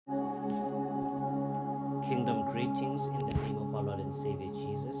Kingdom greetings in the name of our Lord and Savior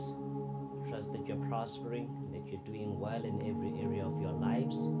Jesus. Trust that you're prospering, that you're doing well in every area of your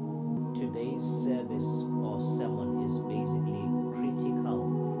lives. Today's service or sermon is basically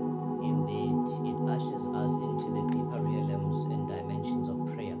critical in that it ushers us into the deeper realms and dimensions of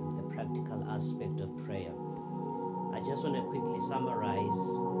prayer, the practical aspect of prayer. I just want to quickly summarize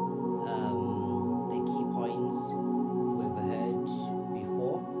the key points we've heard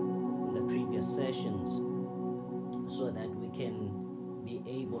before in the previous sessions, so that we can be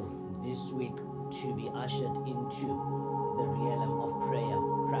able this week to be ushered into the realm of prayer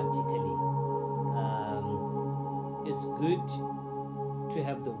practically. It's good to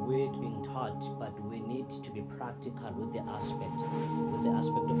have the word being taught, but we need to be practical with the aspect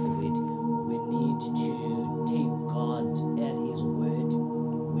of the word. We need to take God at His word.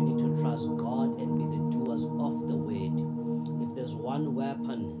 We need to trust God and be the doers of the word. If there's one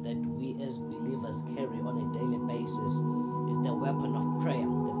weapon that we as believers carry on a daily basis, it's the weapon of prayer.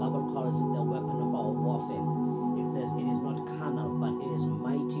 The Bible calls it the weapon of our warfare. It says it is not carnal, but it is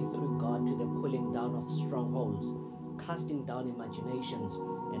mighty through God to the pulling down of strongholds, casting down imaginations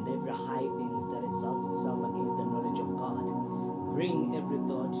and every high things that exalt itself against the knowledge of God. Bring every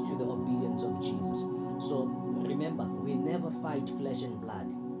thought to the obedience of Jesus. So remember, we never fight flesh and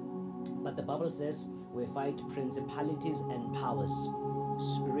blood, but the Bible says we fight principalities and powers,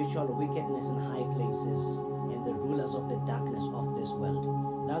 spiritual wickedness in high places, and the rulers of the darkness of this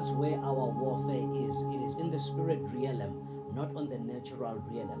world. That's where our warfare is. It is in the spirit realm, not on the natural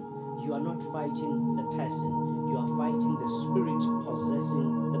realm. You are not fighting the person. You are fighting the spirit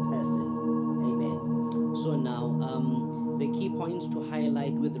possessing the person. Amen. So now, the key points to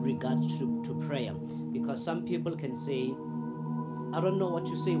highlight with regards to prayer, because some people can say, I don't know what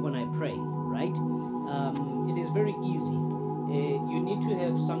to say when I pray, right? It is very easy. You need to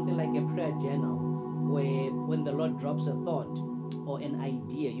have something like a prayer journal, where when the Lord drops a thought or an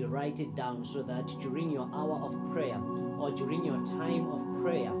idea, you write it down, so that during your hour of prayer or during your time of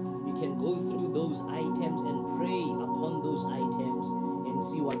prayer, you can go through those items and pray upon those items and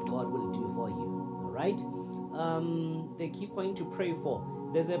see what God will do for you. All right? The key point to pray for,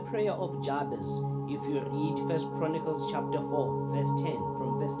 there's a prayer of Jabez. If you read 1 Chronicles chapter 4, verse 10,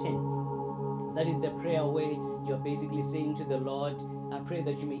 from verse 10, that is the prayer where you're basically saying to the Lord, I pray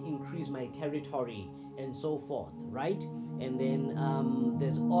that you may increase my territory and so forth, right? And then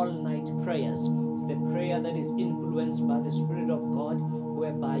there's all-night prayers. It's the prayer that is influenced by the Spirit of God,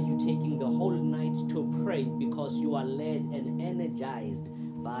 whereby you're taking the whole night to pray because you are led and energized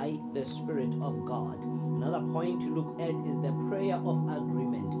by the Spirit of God. Another point to look at is the prayer of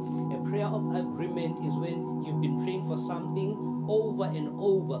agreement. A prayer of agreement is when you've been praying for something over and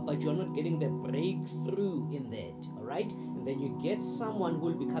over, but you're not getting the breakthrough in that, all right? And then you get someone who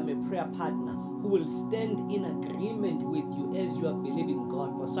will become a prayer partner, who will stand in agreement with you as you are believing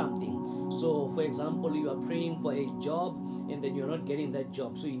God for something. So, for example, you are praying for a job and then you're not getting that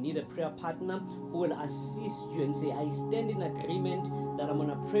job. So you need a prayer partner who will assist you and say, I stand in agreement that I'm going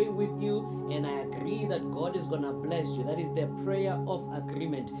to pray with you, and I agree that God is going to bless you. That is the prayer of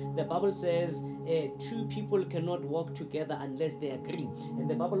agreement. The Bible says two people cannot walk together unless they agree. And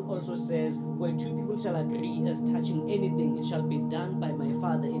the Bible also says, where two people shall agree as touching anything, it shall be done by my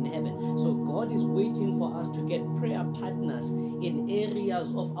Father in heaven. So God is waiting for us to get prayer partners in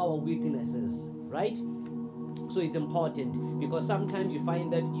areas of our weaknesses, right? So it's important, because sometimes you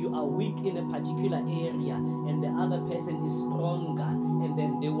find that you are weak in a particular area and the other person is stronger, and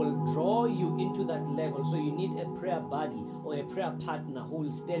then they will draw you into that level. So you need a prayer buddy or a prayer partner who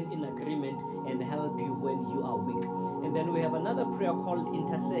will stand in agreement and help you when you are weak. And then we have another prayer called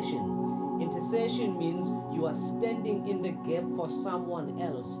intercession. Intercession means you are standing in the gap for someone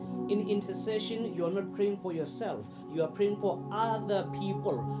else. In intercession, you are not praying for yourself. You are praying for other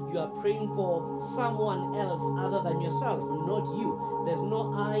people. You are praying for someone else other than yourself, not you. There's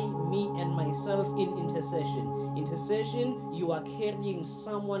no I, me, and myself in intercession. Intercession, you are carrying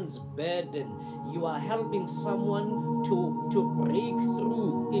someone's burden. You are helping someone to break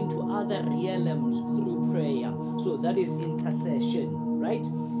through into other realms through prayer. So that is intercession, right?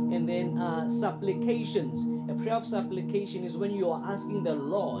 And then supplications. A prayer of supplication is when you are asking the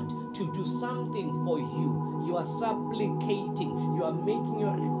Lord to do something for you. You are supplicating. You are making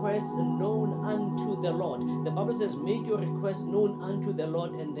your request known unto the Lord. The Bible says, make your request known unto the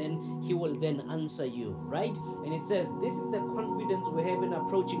Lord, and then He will then answer you, right? And it says, this is the confidence we have in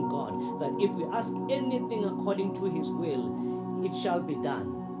approaching God, that if we ask anything according to His will, it shall be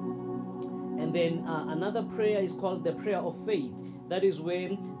done. And then another prayer is called the prayer of faith. that is where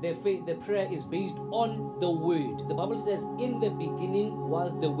the prayer is based on the word. The Bible says, in the beginning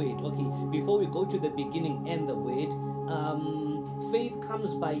was the word. Okay, before we go to the beginning and the word, faith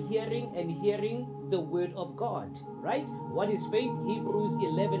comes by hearing, and hearing the word of God, right? What is faith? Hebrews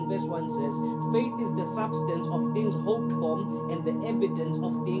 11 verse 1 says, faith is the substance of things hoped for and the evidence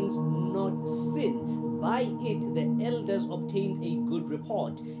of things not seen. By it the elders obtained a good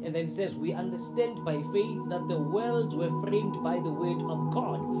report. And then it says, we understand by faith that the worlds were framed by the word of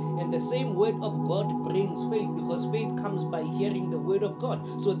God. And the same word of God brings faith, because faith comes by hearing the word of God.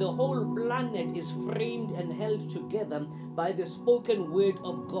 So the whole planet is framed and held together by the spoken word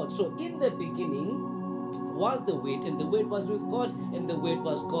of God. So in the beginning was the word, and the word was with God, and the word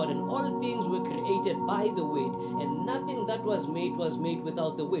was God, and all things were created by the word, and nothing that was made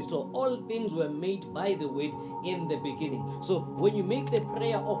without the word. So all things were made by the word in the beginning. So when you make the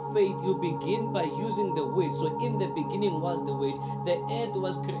prayer of faith, you begin by using the word. So in the beginning was the word. The earth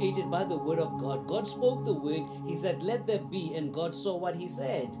was created by the word of God. God spoke the word. He said, let there be, and God saw what he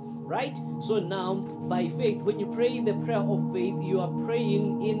said. Right? So now, by faith, when you pray the prayer of faith, you are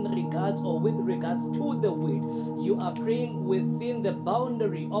praying in regards or with regards to the word. You are praying within the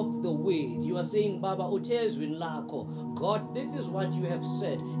boundary of the word. You are saying, Baba, utezwin lako. God, this is what you have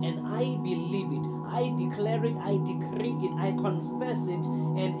said, and I believe it. I declare it, I decree it, I confess it,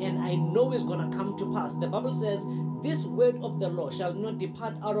 and I know it's going to come to pass. The Bible says, this word of the Lord shall not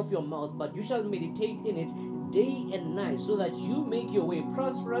depart out of your mouth, but you shall meditate in it day and night, so that you make your way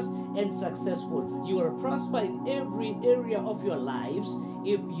prosperous and successful. You will prosper in every area of your lives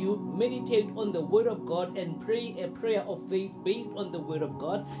if you meditate on the word of God and pray a prayer of faith based on the word of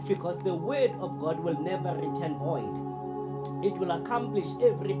God, because the word of God will never return void. It will accomplish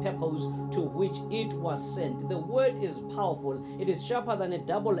every purpose to which it was sent. The word is powerful. It is sharper than a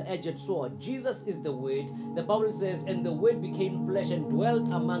double-edged sword. Jesus is the word. The Bible says, and the word became flesh and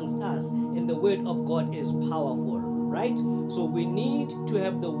dwelt amongst us. And the word of God is powerful, right? So we need to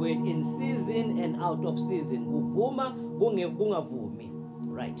have the word in season and out of season. Uvuma, bungavumi.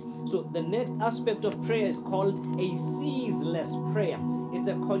 Right. So the next aspect of prayer is called a ceaseless prayer. It's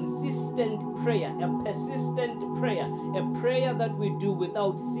a consistent prayer, a persistent prayer, a prayer that we do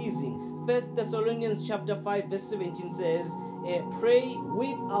without ceasing. 1 Thessalonians chapter 5 verse 17 says, pray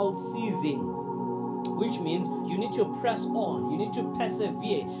without ceasing, which means you need to press on, you need to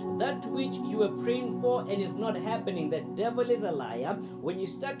persevere. That which you are praying for and is not happening, the devil is a liar. When you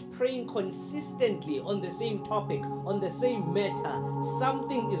start praying consistently on the same topic, on the same matter,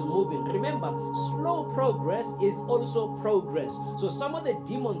 something is moving. Remember, slow progress is also progress. So some of the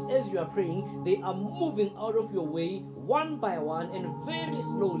demons, as you are praying, they are moving out of your way one by one and very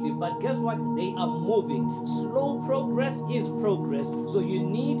slowly, but guess what? They are moving. Slow progress is progress. So you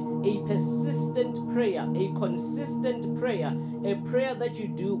need a persistent prayer, a consistent prayer, a prayer that you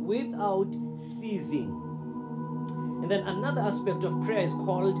do without ceasing. And then another aspect of prayer is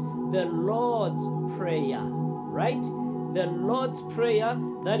called the Lord's Prayer, right? The Lord's Prayer,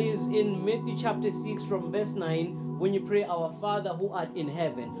 that is in Matthew chapter 6 from verse 9, when you pray, our Father who art in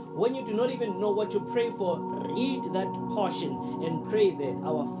heaven. When you do not even know what to pray for, read that portion and pray there.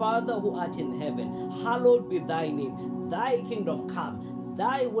 Our Father who art in heaven, hallowed be thy name. Thy kingdom come.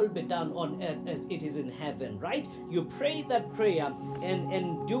 Thy will be done on earth as it is in heaven, right? You pray that prayer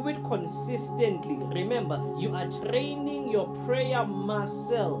and do it consistently. Remember, you are training your prayer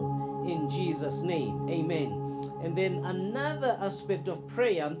muscle in Jesus' name. Amen. And then another aspect of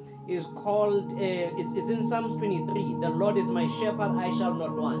prayer is called, it's in Psalms 23. The Lord is my shepherd, I shall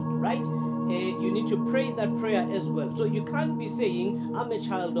not want, right? You need to pray that prayer as well. So you can't be saying, I'm a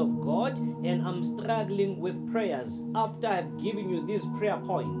child of God and I'm struggling with prayers after I've given you these prayer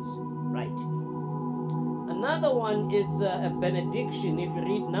points, right? Another one is a benediction. If you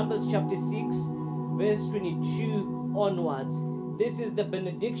read Numbers chapter 6, verse 22 onwards, this is the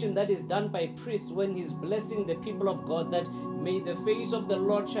benediction that is done by priests when he's blessing the people of God, that may the face of the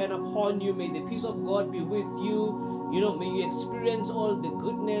Lord shine upon you, may the peace of God be with you, may you experience all the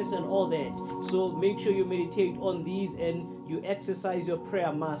goodness and all that. So make sure you meditate on these and you exercise your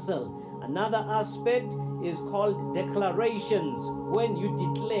prayer muscle. Another aspect is called declarations. When you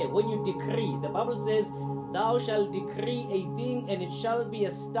declare, when you decree, the Bible says, thou shalt decree a thing and it shall be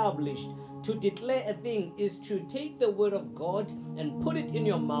established. To declare a thing is to take the word of God and put it in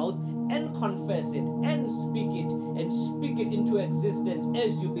your mouth and confess it and speak it into existence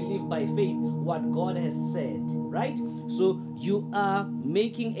as you believe by faith what God has said, right? So you are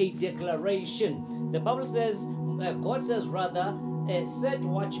making a declaration. The Bible says, God says rather, set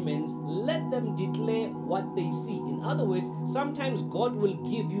watchmen, let them declare what they see. In other words, sometimes God will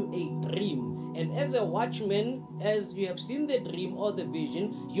give you a dream. And as a watchman, as you have seen the dream or the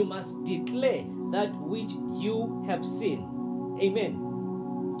vision, you must declare that which you have seen. Amen.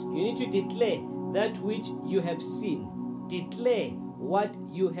 You need to declare that which you have seen. Declare what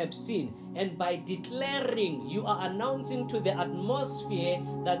you have seen. And by declaring, you are announcing to the atmosphere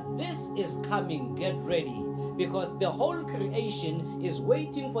that this is coming. Get ready. Because the whole creation is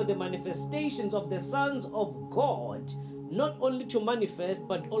waiting for the manifestations of the sons of God, not only to manifest,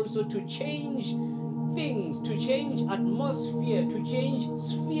 but also to change things, to change atmosphere, to change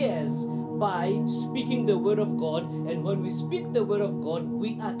spheres by speaking the word of God. And when we speak the word of God,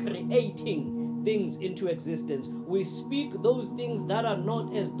 we are creating things into existence. We speak those things that are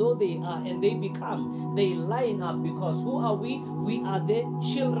not as though they are, and they become. They line up, because who are we? We are the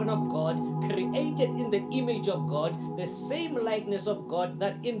children of God, created in the image of God, the same likeness of God,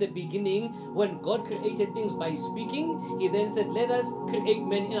 that in the beginning, when God created things by speaking, he then said, let us create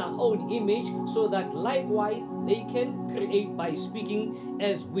men in our own image, so that likewise they can create by speaking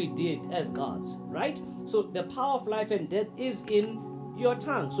as we did as gods, right? So the power of life and death is in your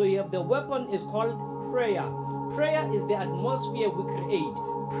tongue. So you have the weapon is called prayer. Prayer is the atmosphere we create.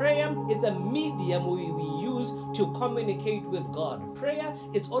 Prayer is a medium we use to communicate with God. Prayer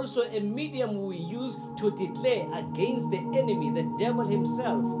is also a medium we use to declare against the enemy, the devil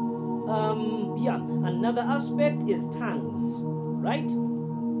himself. Another aspect is tongues, right?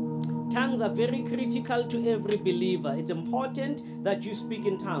 Tongues are very critical to every believer. It's important that you speak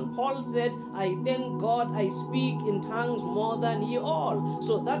in tongues. Paul said, I thank God I speak in tongues more than ye all.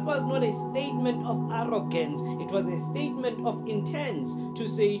 So that was not a statement of arrogance. It was a statement of intent to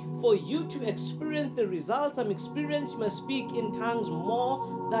say, for you to experience the results I'm experiencing, you must speak in tongues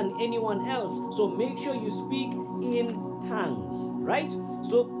more than anyone else. So make sure you speak in tongues, right?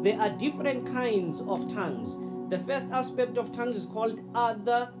 So there are different kinds of tongues. The first aspect of tongues is called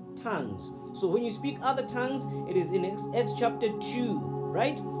other tongues. So when you speak other tongues, it is in Acts chapter 2,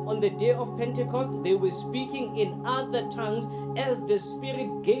 right? On the day of Pentecost, they were speaking in other tongues as the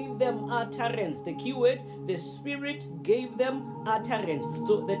Spirit gave them utterance. The key word, the Spirit gave them utterance.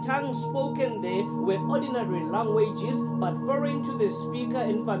 So the tongues spoken there were ordinary languages, but foreign to the speaker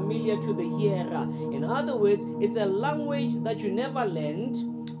and familiar to the hearer. In other words, it's a language that you never learned,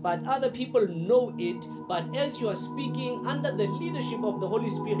 but other people know it. But as you are speaking under the leadership of the Holy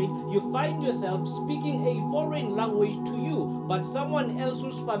Spirit, you find yourself speaking a foreign language to you, but someone else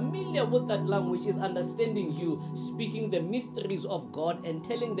who's familiar with that language is understanding you, speaking the mysteries of God and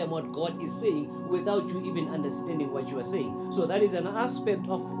telling them what God is saying without you even understanding what you are saying. So that is an aspect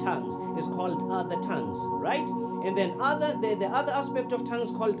of tongues. It's called other tongues, right? And then the other aspect of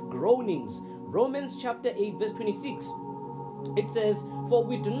tongues called groanings. Romans chapter 8 verse 26. It says, for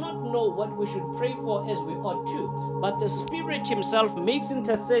we do not know what we should pray for as we ought to, but the Spirit himself makes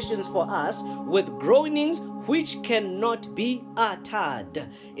intercessions for us with groanings which cannot be uttered.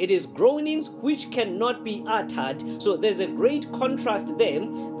 It is groanings which cannot be uttered. So there's a great contrast there.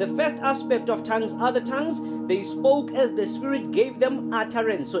 The first aspect of tongues, other tongues, they spoke as the Spirit gave them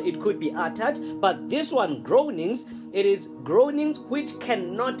utterance, so it could be uttered. But this one, groanings, it is groanings which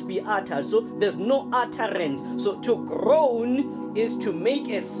cannot be uttered. So there's no utterance. So to groan is to make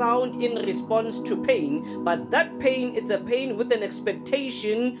a sound in response to pain, but that pain, it's a pain with an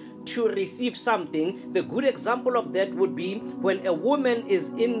expectation to receive something. The good example of that would be when a woman is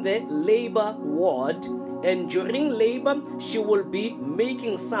in the labor ward, and during labor she will be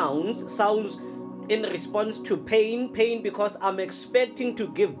making sounds in response to pain because I'm expecting to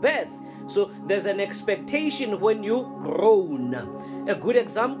give birth. So there's an expectation when you groan. A good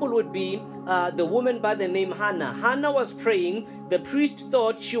example would be the woman by the name Hannah. Hannah was praying. The priest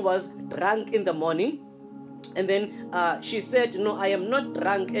thought she was drunk in the morning. And then she said, no, I am not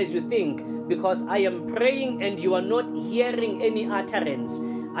drunk as you think, because I am praying and you are not hearing any utterance.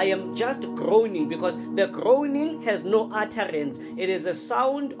 I am just groaning, because the groaning has no utterance. It is a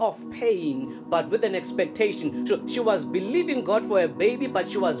sound of pain, but with an expectation. So she was believing God for a baby, but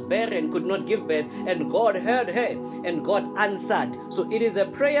she was barren, could not give birth, and God heard her, and God answered. So it is a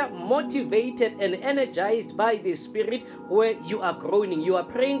prayer motivated and energized by the Spirit, where you are groaning. You are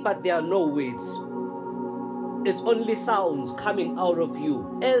praying, but there are no words. It's only sounds coming out of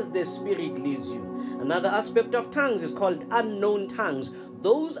you as the Spirit leads you. Another aspect of tongues is called unknown tongues.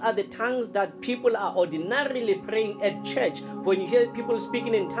 Those are the tongues that people are ordinarily praying at church. When you hear people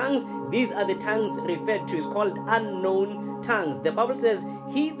speaking in tongues, these are the tongues referred to. It's called unknown tongues. The Bible says,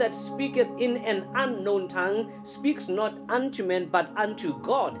 he that speaketh in an unknown tongue speaks not unto men, but unto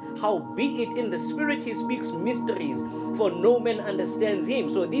God. Howbeit in the Spirit he speaks mysteries, for no man understands him.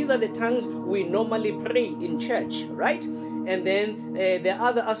 So these are the tongues we normally pray in church, right? And then the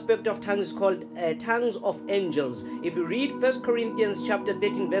other aspect of tongues is called tongues of angels. If you read 1 Corinthians chapter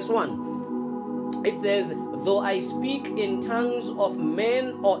 13 verse 1, it says, though I speak in tongues of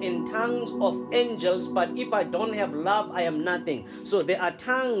men or in tongues of angels, but if I don't have love, I am nothing. So there are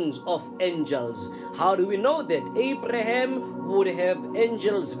tongues of angels. How do we know that? Abraham would have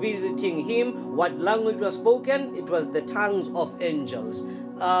angels visiting him. What language was spoken? It was the tongues of angels.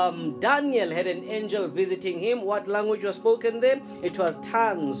 Daniel had an angel visiting him. What language was spoken there? It was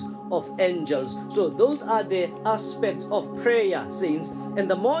tongues of angels. So those are the aspects of prayer, saints. And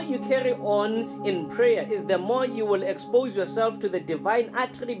the more you carry on in prayer is the more you will expose yourself to the divine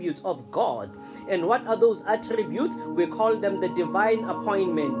attributes of God. And what are those attributes? We call them the divine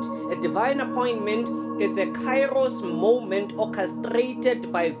appointment. A divine appointment is a kairos moment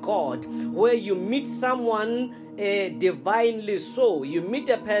orchestrated by God, where you meet someone divinely. So you meet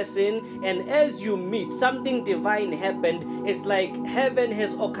a person, and as you meet, something divine happened. It's like heaven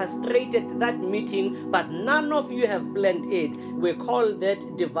has orchestrated that meeting, but none of you have planned it. We call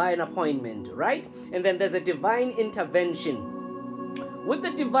that divine appointment, right? And then there's a divine intervention. With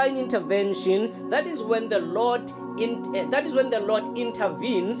the divine intervention, that is when the Lord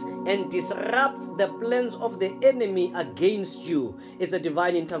intervenes and disrupts the plans of the enemy against you. It's a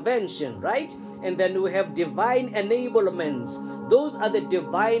divine intervention, right? And then we have divine enablements. Those are the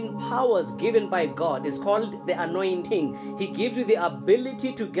divine powers given by God. It's called the anointing. He gives you the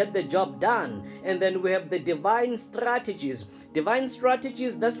ability to get the job done. And then we have the divine strategies. Divine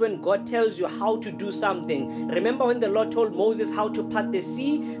strategies, that's when God tells you how to do something. Remember when the Lord told Moses how to part the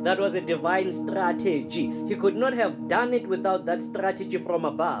sea? That was a divine strategy. He could not have done it without that strategy from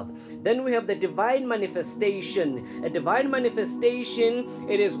above. Then we have the divine manifestation. A divine manifestation,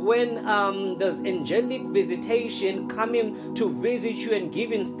 it is when there's angelic visitation coming to visit you and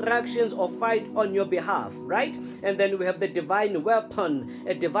give instructions or fight on your behalf, right? And then we have the divine weapon.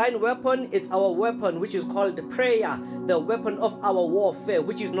 A divine weapon is our weapon, which is called prayer, the weapon of our warfare,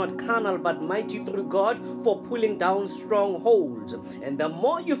 which is not carnal but mighty through God for pulling down strongholds. And the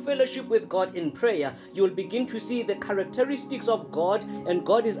more you fellowship with God in prayer, you will begin to see the characteristics of God, and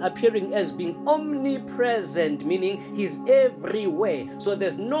God is appearing as being omnipresent, meaning He's everywhere. So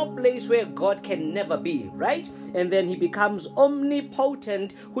there's no place where God can never be, right? And then He becomes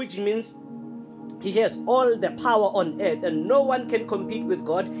omnipotent, which means He has all the power on earth, and no one can compete with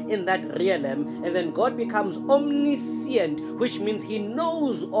God in that realm. And then God becomes omniscient, which means He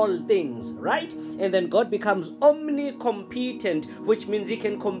knows all things, right? And then God becomes omnicompetent, which means He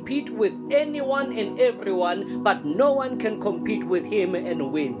can compete with anyone and everyone, but no one can compete with Him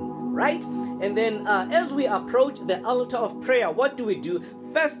and win, right? And then as we approach the altar of prayer, what do?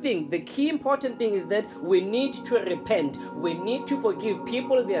 First thing, the key important thing is that we need to repent. We need to forgive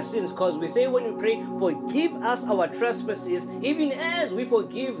people their sins, because we say when we pray, forgive us our trespasses, even as we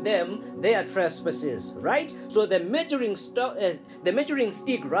forgive them their trespasses, right? So the measuring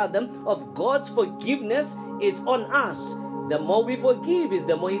stick of God's forgiveness is on us. The more we forgive is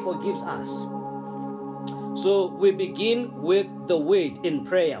the more He forgives us. So we begin with the word in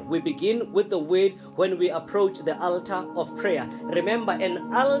prayer. We begin with the word when we approach the altar of prayer. Remember,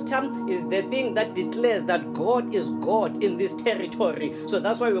 an altar is the thing that declares that God is God in this territory. So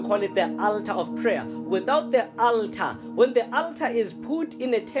that's why we call it the altar of prayer. Without the altar, when the altar is put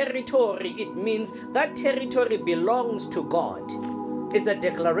in a territory, it means that territory belongs to God. It's a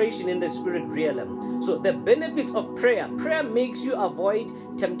declaration in the spirit realm. So the benefits of prayer makes you avoid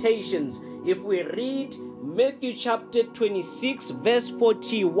temptations. If we read Matthew chapter 26 verse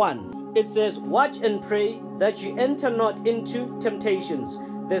 41, it says, watch and pray that you enter not into temptations.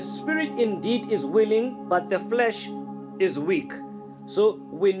 The spirit indeed is willing, but the flesh is weak. So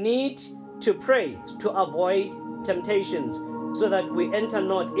we need to pray to avoid temptations, so that we enter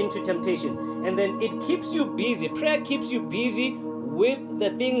not into temptation. And then it keeps you busy. Prayer keeps you busy with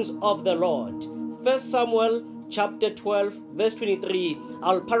the things of the Lord. 1 Samuel chapter 12 verse 23,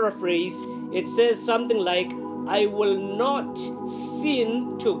 I'll paraphrase. It says something like, I will not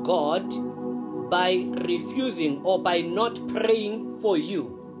sin to God by refusing or by not praying for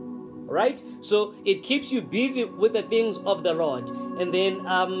you. Right? So it keeps you busy with the things of the Lord. And then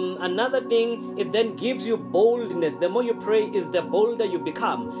another thing, it then gives you boldness. The more you pray, is the bolder you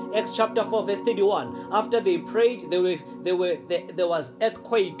become. Acts chapter 4 verse 31. After they prayed, there was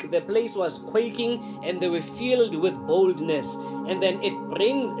earthquake. The place was quaking, and they were filled with boldness. And then it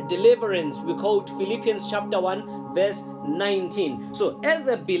brings deliverance. We quote Philippians chapter 1 verse 19. So as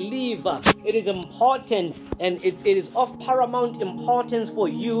a believer, it is important, and it is of paramount importance for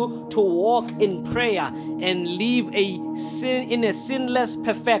you to walk in prayer and live in a sinless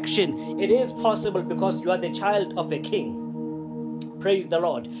perfection. It is possible because you are the child of a king. Praise the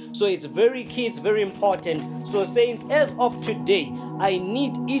Lord. So it's very key, it's very important. So saints, as of today, I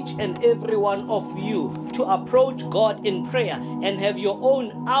need each and every one of you to approach God in prayer and have your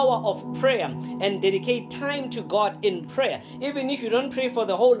own hour of prayer and dedicate time to God in prayer. Even if you don't pray for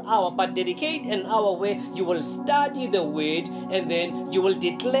the whole hour, but dedicate an hour where you will study the word, and then you will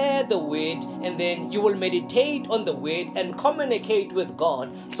declare the word, and then you will meditate on the word and communicate with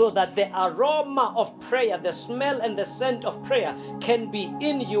God, so that the aroma of prayer, the smell and the scent of prayer can be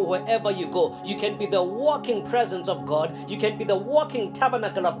in you wherever you go. You can be the walking presence of God. You can be the walking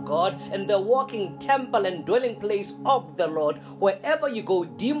tabernacle of God and the walking temple and dwelling place of the Lord. Wherever you go,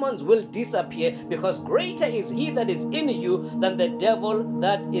 demons will disappear, because greater is he that is in you than the devil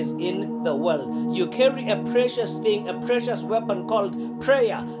that is in the world. You carry a precious thing, a precious weapon called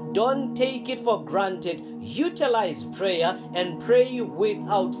prayer. Don't take it for granted. Utilize prayer and pray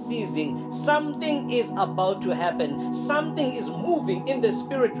without ceasing. Something is about to happen. Something is moving in the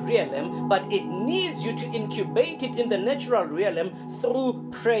spirit realm, but it needs you to incubate it in the natural realm through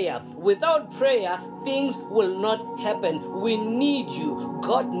prayer. Without prayer, things will not happen. We need you.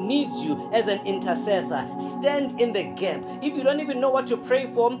 God needs you as an intercessor. Stand in the gap. If you don't even know what to pray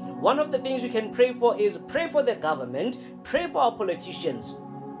for, one of the things you can pray for is pray for the government, pray for our politicians.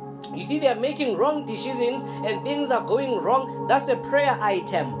 You see, they are making wrong decisions and things are going wrong. That's a prayer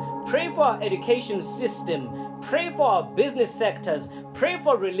item. Pray for our education system. Pray for our business sectors. Pray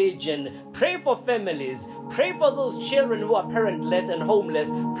for religion. Pray for families. Pray for those children who are parentless and homeless.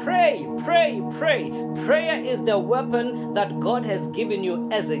 Pray, pray, pray. Prayer is the weapon that God has given you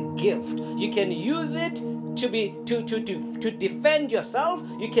as a gift. You can use it to defend yourself.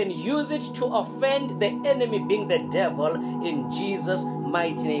 You can use it to offend the enemy, being the devil, in Jesus'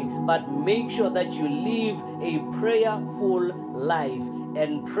 mighty name. But make sure that you live a prayerful life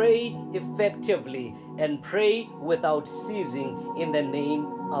and pray effectively and pray without ceasing in the name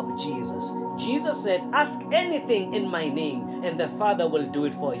of Jesus. Jesus said, ask anything in my name and the Father will do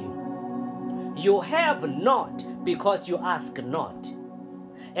it for you. You have not because you ask not.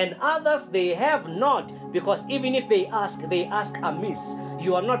 And others, they have not because even if they ask amiss.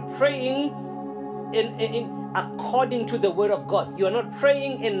 You are not praying in according to the word of God. You are not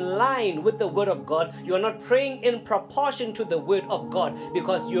praying in line with the word of God. You are not praying in proportion to the word of God,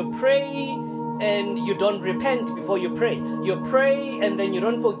 because you pray and you don't repent before you pray. You pray and then you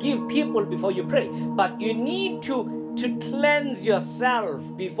don't forgive people before you pray. But you need to cleanse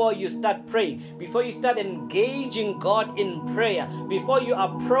yourself before you start praying, before you start engaging God in prayer, before you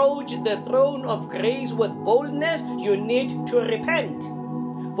approach the throne of grace with boldness. You need to repent.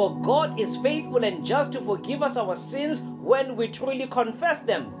 For God is faithful and just to forgive us our sins when we truly confess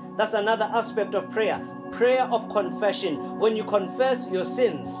them. That's another aspect of prayer. Prayer of confession. When you confess your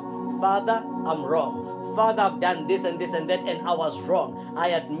sins, Father, I'm wrong. Father, I've done this and this and that, and I was wrong. I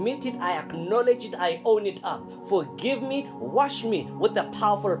admit it, I acknowledge it, I own it up. Forgive me, wash me with the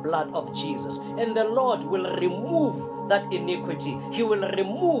powerful blood of Jesus. And the Lord will remove that iniquity. He will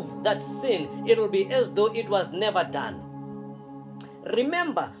remove that sin. It will be as though it was never done.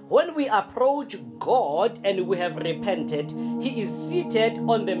 Remember, when we approach God and we have repented, He is seated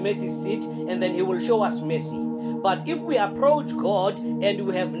on the mercy seat and then He will show us mercy. But if we approach God and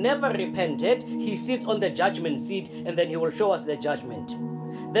we have never repented, He sits on the judgment seat and then He will show us the judgment.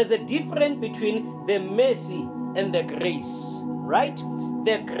 There's a difference between the mercy and the grace, right?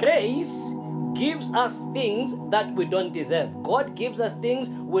 The grace gives us things that we don't deserve. God gives us things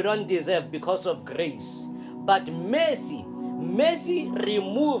we don't deserve because of grace. But mercy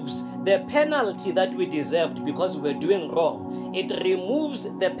removes the penalty that we deserved because we're doing wrong. It removes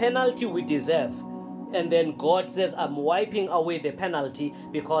the penalty we deserve. And then God says, I'm wiping away the penalty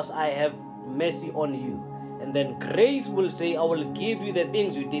because I have mercy on you. And then grace will say, I will give you the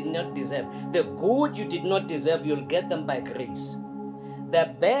things you did not deserve. The good you did not deserve, you'll get them by grace.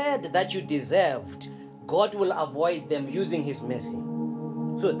 The bad that you deserved, God will avoid them using His mercy.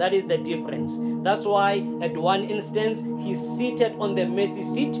 So that is the difference. That's why at one instance, He's seated on the mercy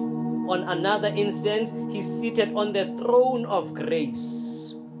seat. On another instance, He's seated on the throne of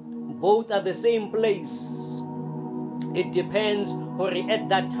grace. Both are the same place. It depends, at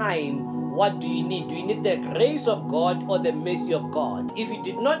that time, what do you need? Do you need the grace of God or the mercy of God? If you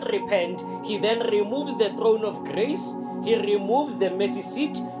did not repent, He then removes the throne of grace. He removes the mercy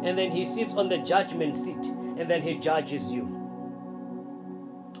seat, and then He sits on the judgment seat, and then He judges you.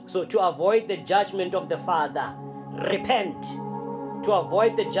 So to avoid the judgment of the Father, repent. To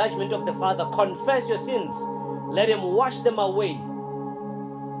avoid the judgment of the Father, confess your sins. Let Him wash them away.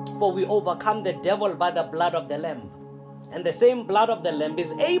 For we overcome the devil by the blood of the Lamb. And the same blood of the Lamb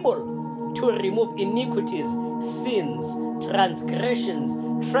is able to remove iniquities, sins,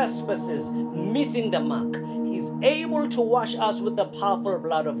 transgressions, trespasses, missing the mark. He's able to wash us with the powerful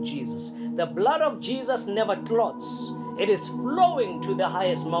blood of Jesus. The blood of Jesus never clots. It is flowing to the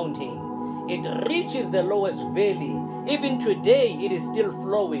highest mountain. It reaches the lowest valley. Even today, it is still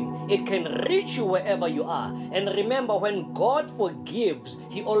flowing. It can reach you wherever you are. And remember, when God forgives,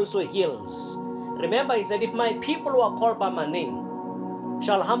 He also heals. Remember, He said, if my people who are called by my name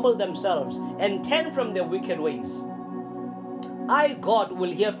shall humble themselves and turn from their wicked ways, I, God,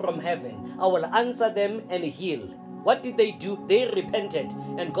 will hear from heaven. I will answer them and heal. What did they do? They repented.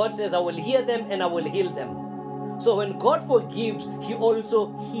 And God says, I will hear them and I will heal them. So when God forgives, He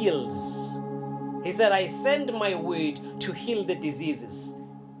also heals. He said, I send my word to heal the diseases.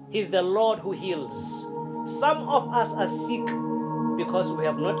 He's the Lord who heals. Some of us are sick because we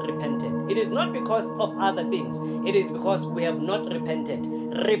have not repented. It is not because of other things. It is because we have not repented.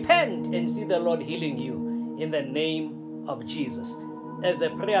 Repent and see the Lord healing you in the name of Jesus. As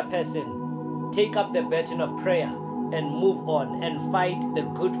a prayer person, take up the baton of prayer and move on and fight the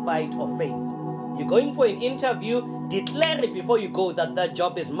good fight of faith. You're going for an interview, declare it before you go that that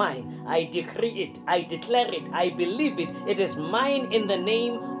job is mine. I decree it, I declare it, I believe it. It is mine in the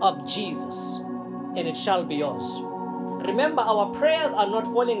name of Jesus, and it shall be yours. Remember, our prayers are not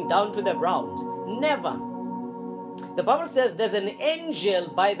falling down to the ground. Never. The Bible says there's an angel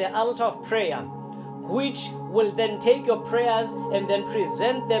by the altar of prayer which will then take your prayers and then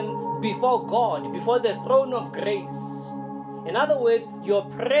present them before God, before the throne of grace. In other words, your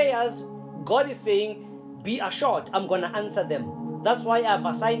prayers, God is saying, be assured, I'm going to answer them. That's why I've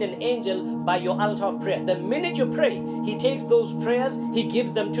assigned an angel by your altar of prayer. The minute you pray, He takes those prayers, He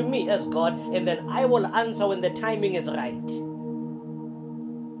gives them to me as God, and then I will answer when the timing is right.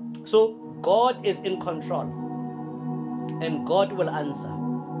 So God is in control, and God will answer.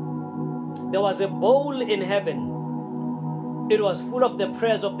 There was a bowl in heaven. It was full of the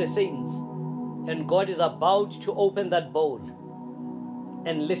prayers of the saints, and God is about to open that bowl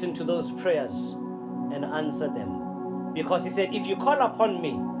and listen to those prayers and answer them. Because He said, if you call upon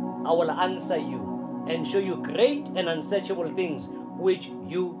me, I will answer you and show you great and unsearchable things which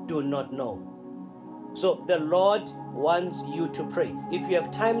you do not know. So the Lord wants you to pray. If you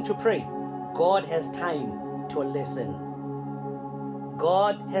have time to pray, God has time to listen.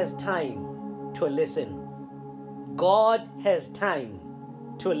 God has time to listen. God has time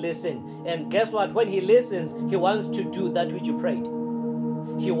to listen. And guess what? When He listens, He wants to do that which you prayed.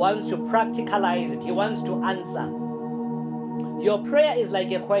 He wants to practicalize it. He wants to answer. Your prayer is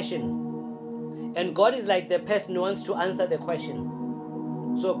like a question, and God is like the person who wants to answer the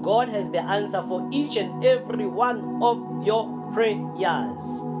question. So God has the answer for each and every one of your prayers.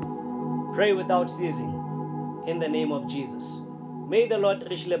 Pray without ceasing in the name of Jesus. May the Lord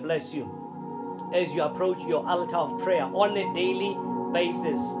richly bless you as you approach your altar of prayer on a daily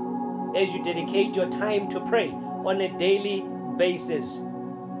basis, as you dedicate your time to pray on a daily basis.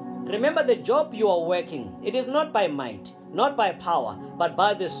 Remember, the job you are working, it is not by might, not by power, but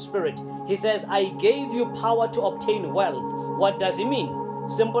by the Spirit. He says, I gave you power to obtain wealth. What does He mean?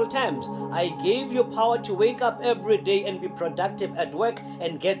 Simple terms. I gave you power to wake up every day and be productive at work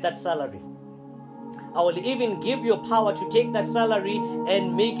and get that salary. I will even give you power to take that salary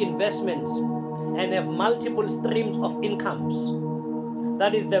and make investments and have multiple streams of incomes.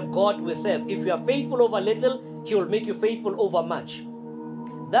 That is the God we serve. If you are faithful over little, He will make you faithful over much.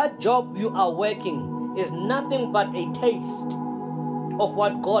 That job you are working is nothing but a taste of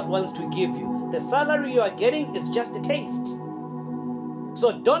what God wants to give you. The salary you are getting is just a taste.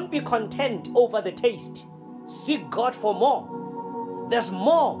 So don't be content over the taste. Seek God for more. There's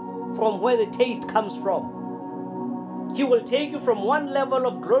more from where the taste comes from. He will take you from one level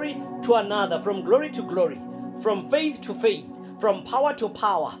of glory to another, from glory to glory, from faith to faith, from power to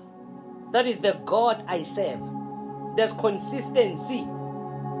power. That is the God I serve. There's consistency.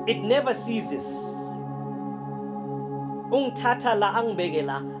 It never ceases. Ungthatha la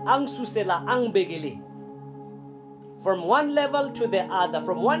angbekela, angsusela angbekele. From one level to the other,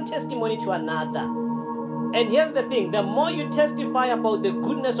 from one testimony to another. And here's the thing, the more you testify about the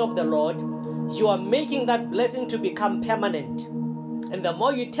goodness of the Lord, you are making that blessing to become permanent. And the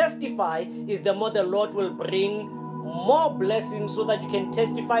more you testify, is the more the Lord will bring more blessings so that you can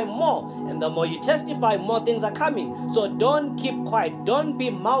testify more. And the more you testify, more things are coming. So don't keep quiet. Don't be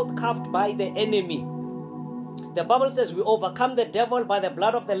mouth-cuffed by the enemy. The Bible says we overcome the devil by the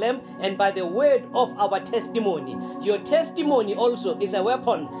blood of the Lamb and by the word of our testimony. Your testimony also is a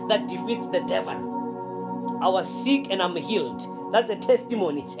weapon that defeats the devil. I was sick and I'm healed. That's a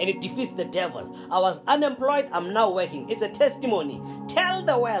testimony, and it defeats the devil. I was unemployed, I'm now working. It's a testimony. Tell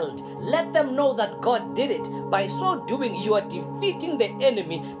the world, let them know that God did it. By so doing, you are defeating the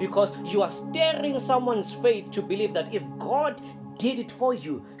enemy, because you are stirring someone's faith to believe that if God did it for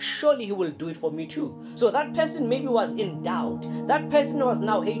you, surely he will do it for me too. So that person maybe was in doubt. That person was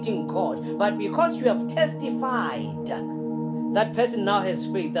now hating God. But because you have testified, that person now has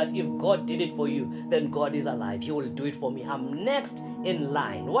faith that if God did it for you, then God is alive. He will do it for me. I'm next in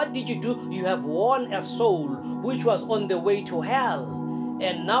line. What did you do? You have won a soul which was on the way to hell.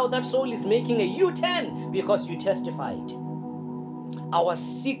 And now that soul is making a U-turn because you testified. I was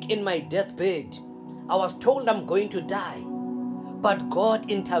sick in my deathbed. I was told I'm going to die. But God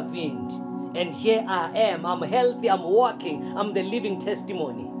intervened. And here I am. I'm healthy. I'm walking. I'm the living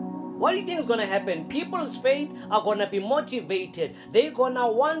testimony. What do you think is going to happen? People's faith are going to be motivated. They're going to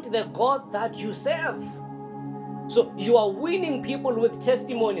want the God that you serve. So you are winning people with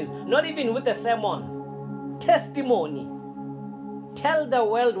testimonies, not even with a sermon. Testimony. Tell the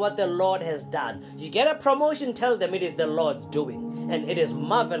world what the Lord has done. You get a promotion, tell them it is the Lord's doing. And it is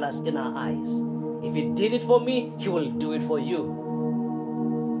marvelous in our eyes. If he did it for me, he will do it for you.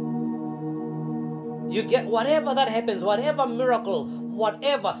 You get whatever that happens, whatever miracle,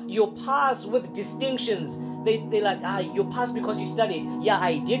 whatever, you pass with distinctions. They like, you passed because you studied. Yeah,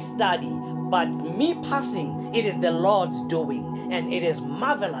 I did study, but me passing, it is the Lord's doing, and it is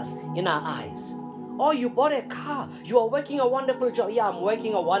marvelous in our eyes. Or you bought a car, you are working a wonderful job. Yeah, I'm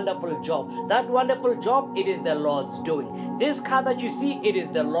working a wonderful job. That wonderful job, it is the Lord's doing. This car that you see, it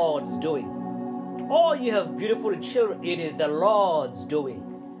is the Lord's doing. Or you have beautiful children, it is the Lord's doing.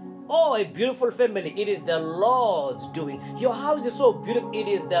 Oh, a beautiful family, it is the Lord's doing. Your house is so beautiful, it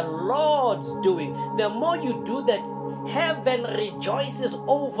is the Lord's doing. The more you do that, heaven rejoices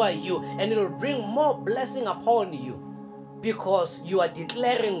over you, and it will bring more blessing upon you, because you are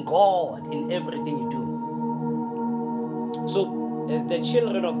declaring God in everything you do. So, as the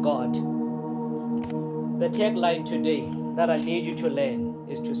children of God, the tagline today that I need you to learn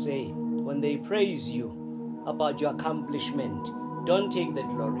is to say, when they praise you about your accomplishment, don't take the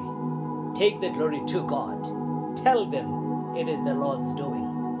glory. Take the glory to God. Tell them it is the Lord's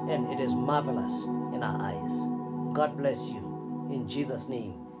doing, and it is marvelous in our eyes. God bless you in Jesus'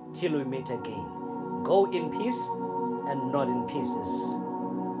 name till we meet again. Go in peace and not in pieces.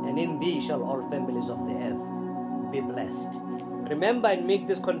 And in thee shall all families of the earth be blessed. Remember and make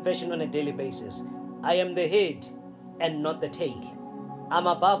this confession on a daily basis. I am the head and not the tail. I'm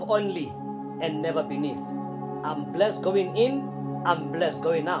above only and never beneath. I'm blessed going in, I'm blessed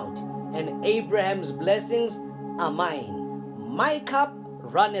going out, and Abraham's blessings are mine. My cup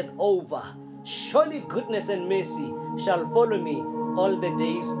runneth over. Surely goodness and mercy shall follow me all the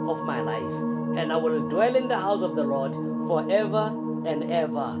days of my life, and I will dwell in the house of the Lord forever and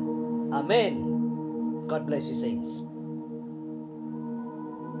ever. Amen. God bless you, saints.